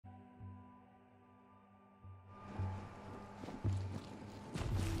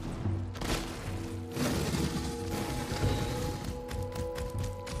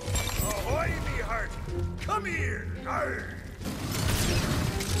fear! Arr.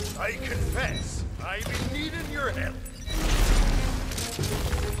 I confess, I've been needing your help.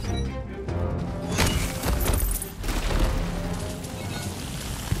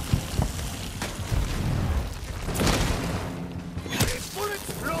 His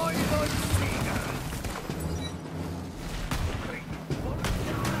bullets fly like seagulls.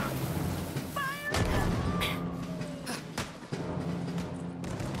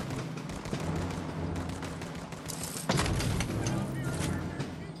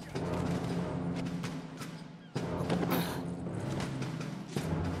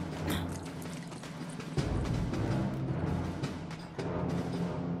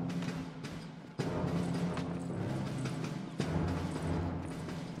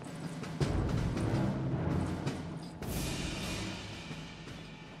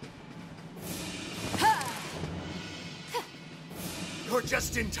 You're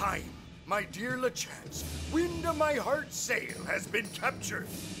just in time. My dear LeChance, wind of my heart's sail has been captured.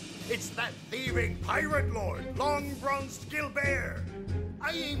 It's that thieving pirate lord, long-bronzed Gilbert.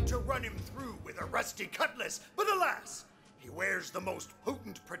 I aimed to run him through with a rusty cutlass, but alas, he wears the most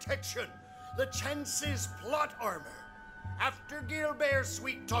potent protection, LeChance's plot armor. After Gilbert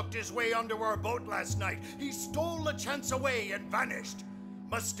sweet-talked his way onto our boat last night, he stole LeChance away and vanished.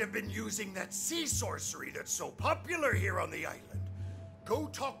 Must have been using that sea sorcery that's so popular here on the island. Go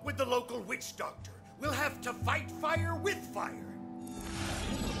talk with the local witch doctor. We'll have to fight fire with fire.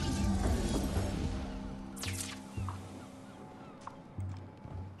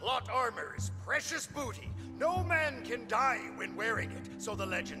 Plot armor is precious booty. No man can die when wearing it, so the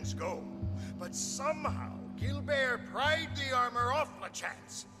legends go. But somehow, Gilbert pried the armor off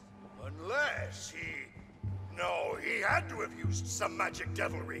LeChance. Unless he... No, he had to have used some magic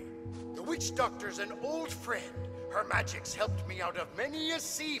devilry. The witch doctor's an old friend. Her magic's helped me out of many a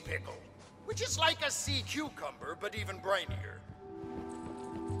sea pickle, which is like a sea cucumber, but even brinier.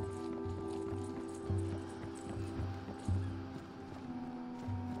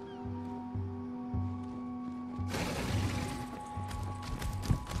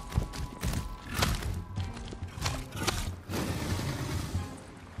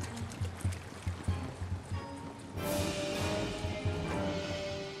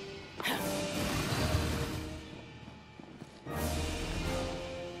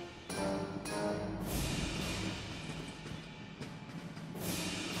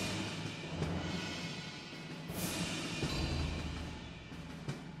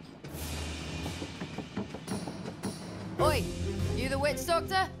 Oi, you the witch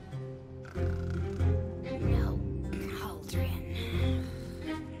doctor? No, cauldron.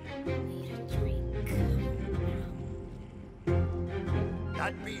 Need a drink.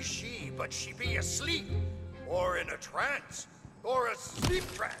 That be she, but she be asleep, or in a trance, or a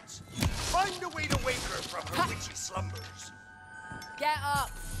sleep trance. Find a way to wake her from her witchy slumbers. Get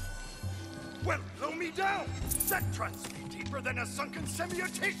up! Well, blow me down! That trance be deeper than a sunken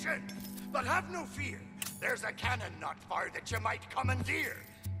semiotation. But have no fear. There's a cannon not far that you might commandeer.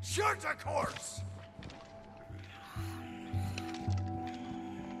 Short a course!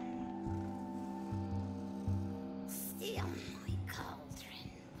 Steal my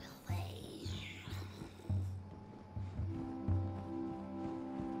cauldron, will they?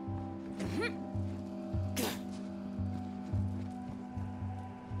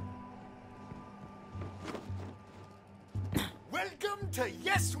 Welcome to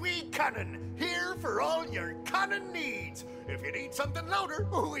Yes We Cannon, here for all your cannon needs. If you need something louder,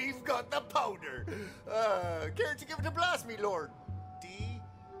 we've got the powder. Care to give it a blast, me lord? D?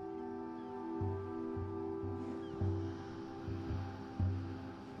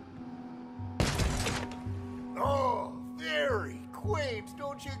 Oh, very quaint,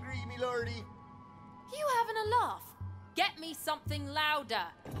 don't you agree, me lordy? You having a laugh? Get me something louder.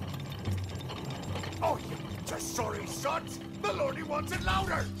 Oh, you just sorry sots! The lordy wants it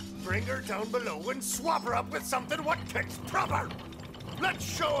louder! Bring her down below and swap her up with something what kicks proper! Let's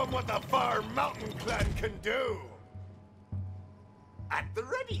show 'em what the Far Mountain Clan can do! At the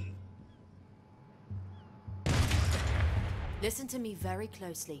ready! Listen to me very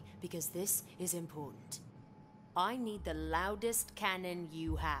closely, because this is important. I need the loudest cannon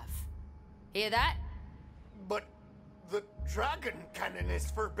you have. Hear that? But the dragon cannon is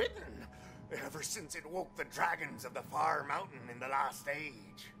forbidden. Ever since it woke the dragons of the Far Mountain in the last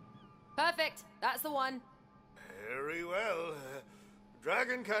age. Perfect. That's the one. Very well.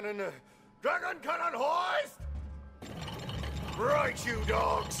 Dragon cannon hoist! Right, you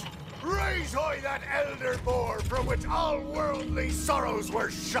dogs. Raise high that elder boar from which all worldly sorrows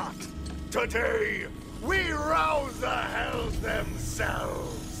were shot. Today, we rouse the hells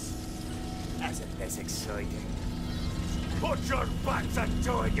themselves. Isn't this exciting? Put your backs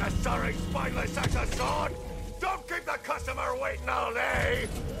into it, you sorry, spineless axe of sword! Don't keep the customer waiting all day!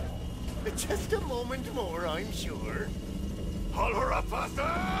 Just a moment more, I'm sure. Pull her up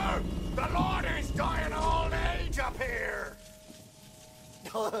faster! The Lord is dying of old age up here!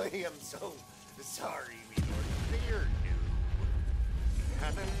 I am so sorry, me lord. They're new.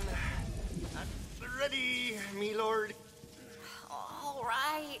 Cannon, ready, me lord. All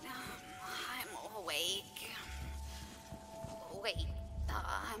right. I'm awake. Wait,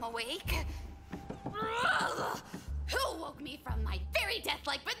 I'm awake? Ugh! Who woke me from my very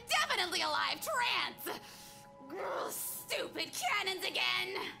death-like but definitely alive trance? Ugh, stupid cannons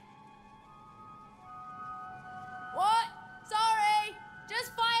again! What? Sorry!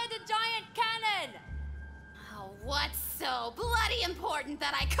 Just fired a giant cannon! Oh, what's so bloody important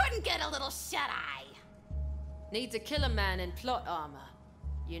that I couldn't get a little shut-eye? Needs a killer man in plot armor.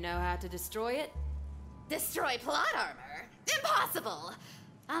 You know how to destroy it? Destroy plot armor? Impossible!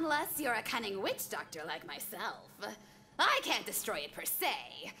 Unless you're a cunning witch doctor like myself. I can't destroy it per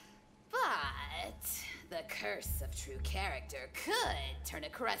se. But the curse of true character could turn a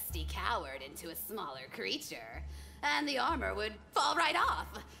crusty coward into a smaller creature, and the armor would fall right off.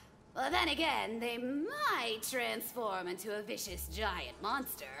 Well, then again, they might transform into a vicious giant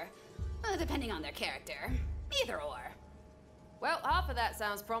monster, depending on their character. Either or. Well, half of that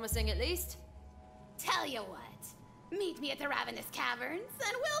sounds promising at least. Tell you what, meet me at the Ravenous Caverns,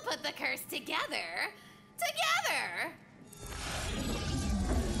 and we'll put the curse together. Together!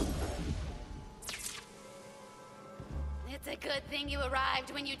 It's a good thing you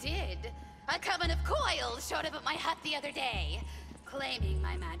arrived when you did. A coven of coils showed up at my hut the other day, claiming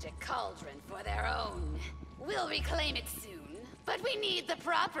my magic cauldron for their own. We'll reclaim it soon, but we need the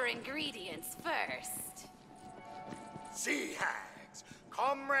proper ingredients first. Sea hags,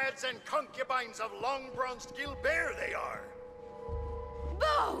 comrades and concubines of long-bronzed Gilbert they are.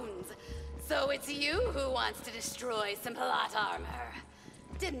 Bones! So it's you who wants to destroy some plot armor.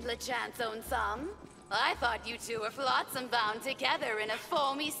 Didn't LeChance own some? I thought you two were flotsam bound together in a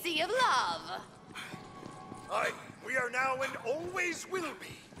foamy sea of love. Aye, we are now and always will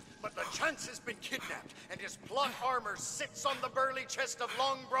be. But LeChance has been kidnapped, and his plot armor sits on the burly chest of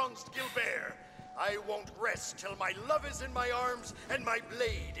long-bronzed Gilbert. I won't rest till my love is in my arms and my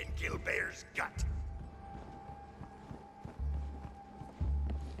blade in Gilbert's gut.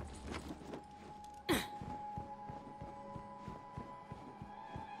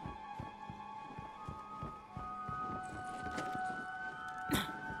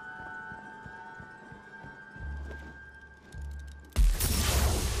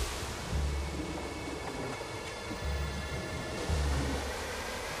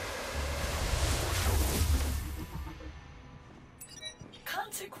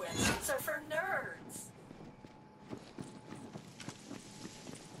 Consequences are for nerds.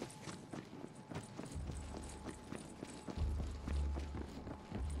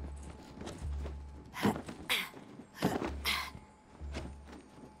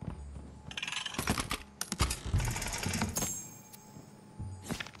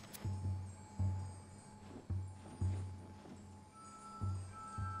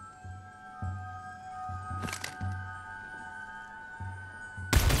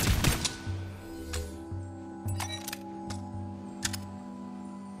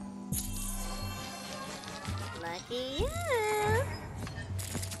 Lucky you.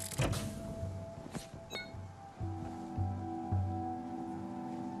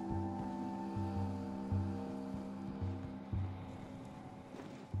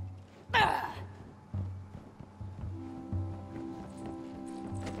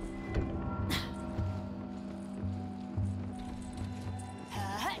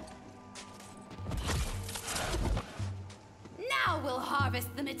 Now we'll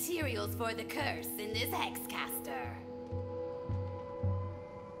harvest the materials for the curse in this hexcaster.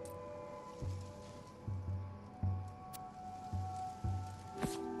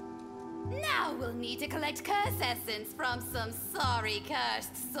 Now we'll need to collect curse essence from some sorry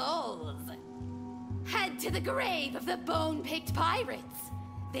cursed souls. Head to the grave of the bone-picked pirates.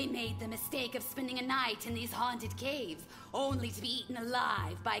 They made the mistake of spending a night in these haunted caves, only to be eaten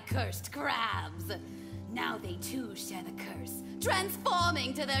alive by cursed crabs. Now they too share the curse,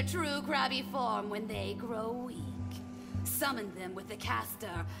 transforming to their true crabby form when they grow weak. Summon them with the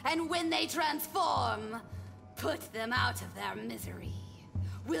caster, and when they transform, put them out of their misery.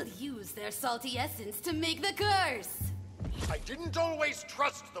 We'll use their salty essence to make the curse. I didn't always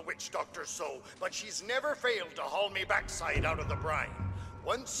trust the witch doctor so, but she's never failed to haul me backside out of the brine.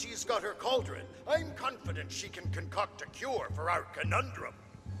 Once she's got her cauldron, I'm confident she can concoct a cure for our conundrum.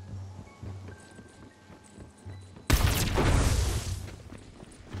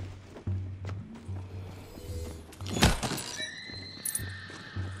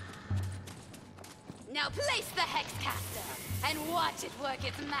 place the Hexcaster and watch it work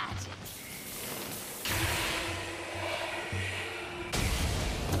its magic.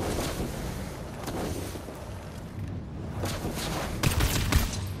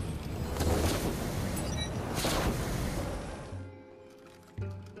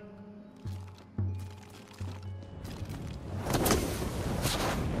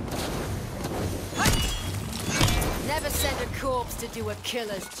 Never send a corpse to do a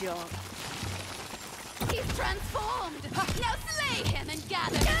killer's job. He's transformed! Now slay him and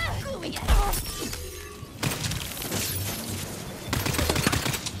gather gooey.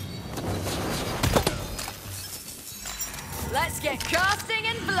 Let's get casting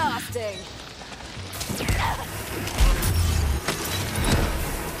and blasting!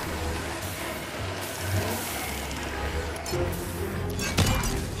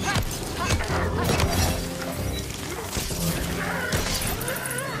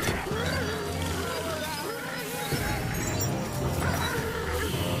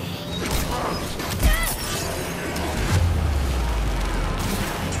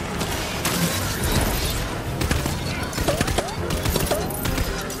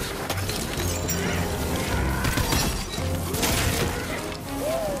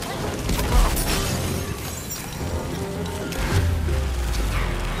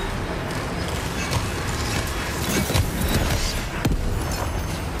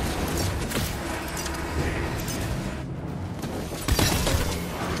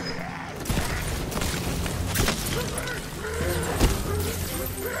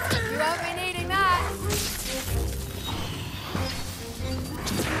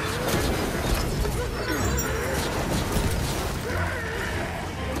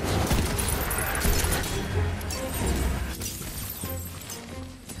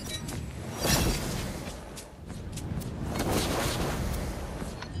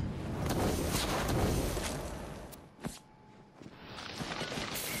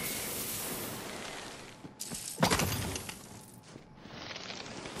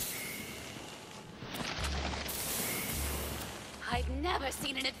 I've never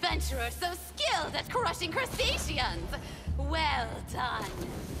seen an adventurer so skilled at crushing crustaceans! Well done.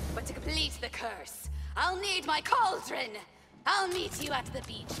 But to complete the curse, I'll need my cauldron! I'll meet you at the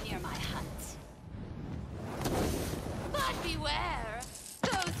beach near my hut. But beware!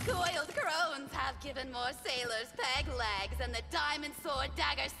 Those coiled crones have given more sailors peg legs than the diamond sword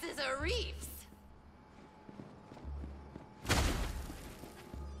dagger scissor reefs.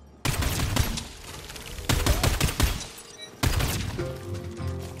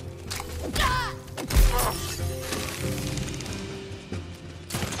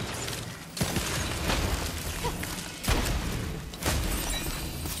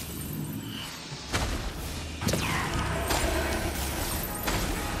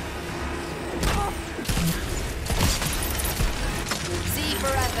 C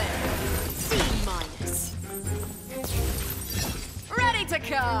forever. C minus. Ready to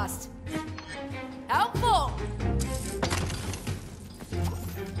cast. Helpful.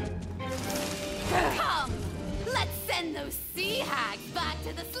 Come! Let's send those sea hags back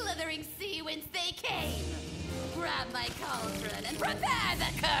to the slithering sea whence they came! Grab my cauldron and prepare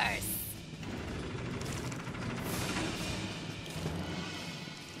the curse!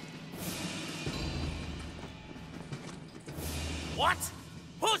 What?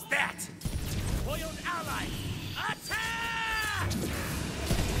 Who's that? Foiled ally! Attack!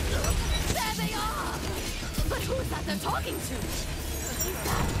 There they are! But who's that they're talking to? Is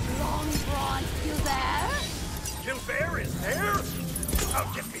that long bronze Gilbert? Gilbert is there?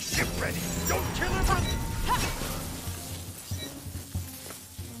 I'll get me ship ready. Don't kill him!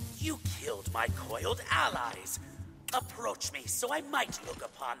 You killed my coiled allies. Approach me so I might look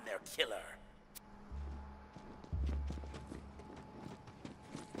upon their killer.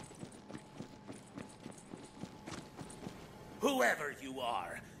 Whoever you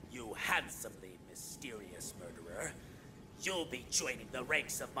are, you handsomely mysterious murderer, you'll be joining the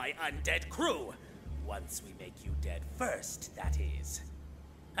ranks of my undead crew. Once we make you dead first, that is.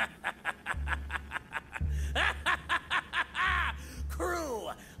 Crew,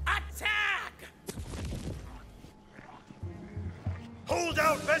 attack! Hold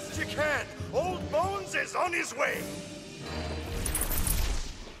out best you can. Old Bones is on his way.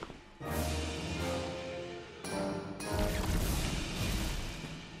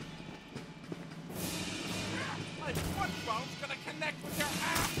 My foot bone's gonna connect with your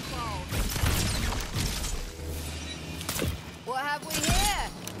ass bone! What have we here?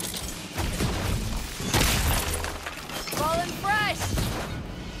 Fallen fresh!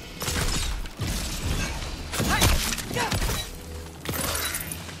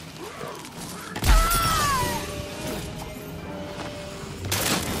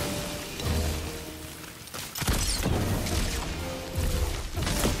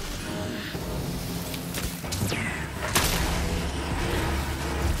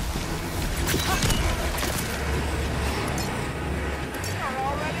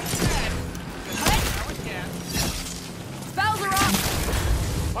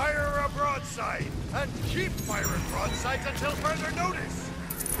 and keep firing broadsides until further notice.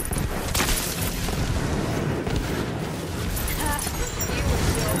 You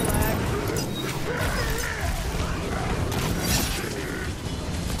and your work.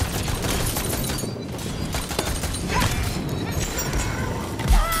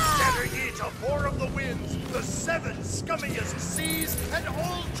 Scatter ye to four of the winds, the 7 scummiest seas, and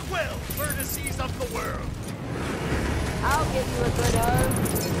all 12 vertices of the world. I'll give you a good hug.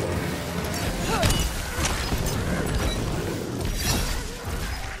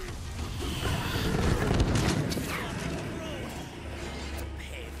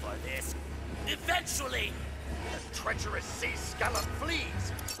 Pay for this. Eventually! The treacherous sea scallop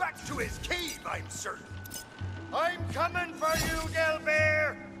flees. Back to his cave, I'm certain. I'm coming for you,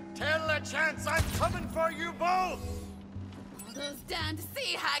 Gilbert! Tell LeChance I'm coming for you both! Those damned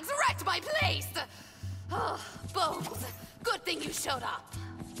sea hags wrecked my place! Oh, Bones, good thing you showed up.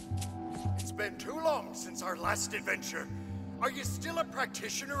 It's been too long since our last adventure. Are you still a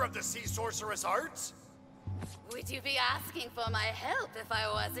practitioner of the sea sorceress arts? Would you be asking for my help if I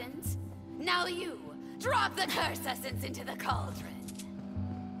wasn't? Now you, drop the curse essence into the cauldron.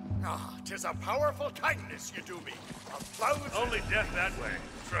 Ah, 'tis a powerful kindness you do me. 1,000... Only death that way.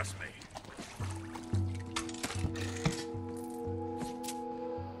 Trust me.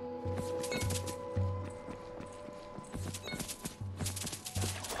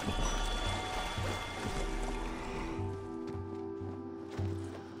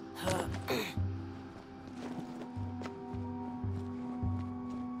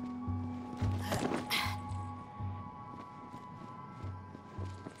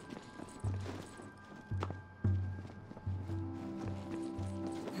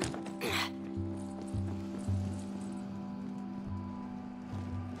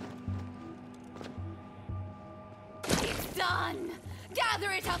 Done!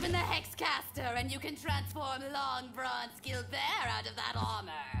 Gather it up in the Hexcaster and you can transform Long Bronze Gilbert out of that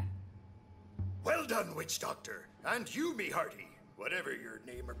armor. Well done, Witch Doctor. And you, me hearty, whatever your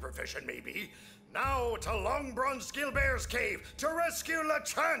name or profession may be. Now to Long Bronze Gilbert's cave to rescue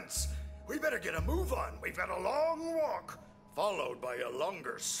LeChance. We better get a move on. We've got a long walk, followed by a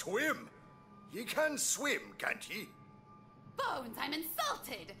longer swim. Ye can swim, can't ye? Bones, I'm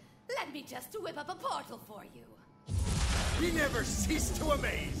insulted! Let me just whip up a portal for you. We never cease to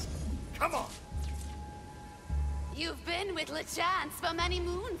amaze. Come on. You've been with LeChance for many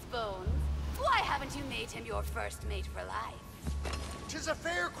moons, Bones. Why haven't you made him your first mate for life? 'Tis a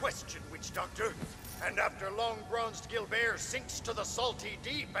fair question, Witch Doctor. And after Long Bronzed Gilbert sinks to the salty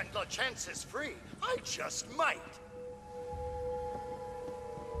deep and LeChance is free, I just might.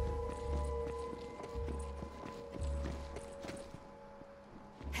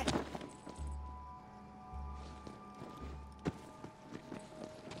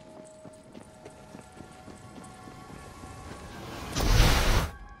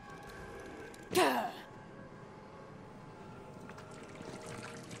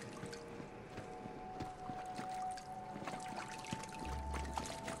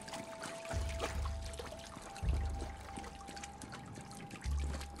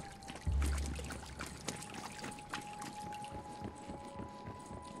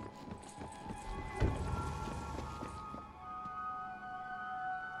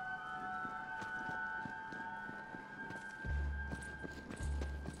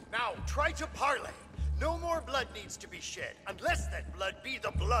 Now, try to parley. No more blood needs to be shed, unless that blood be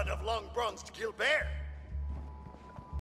the blood of Long Bronzed Gilbert.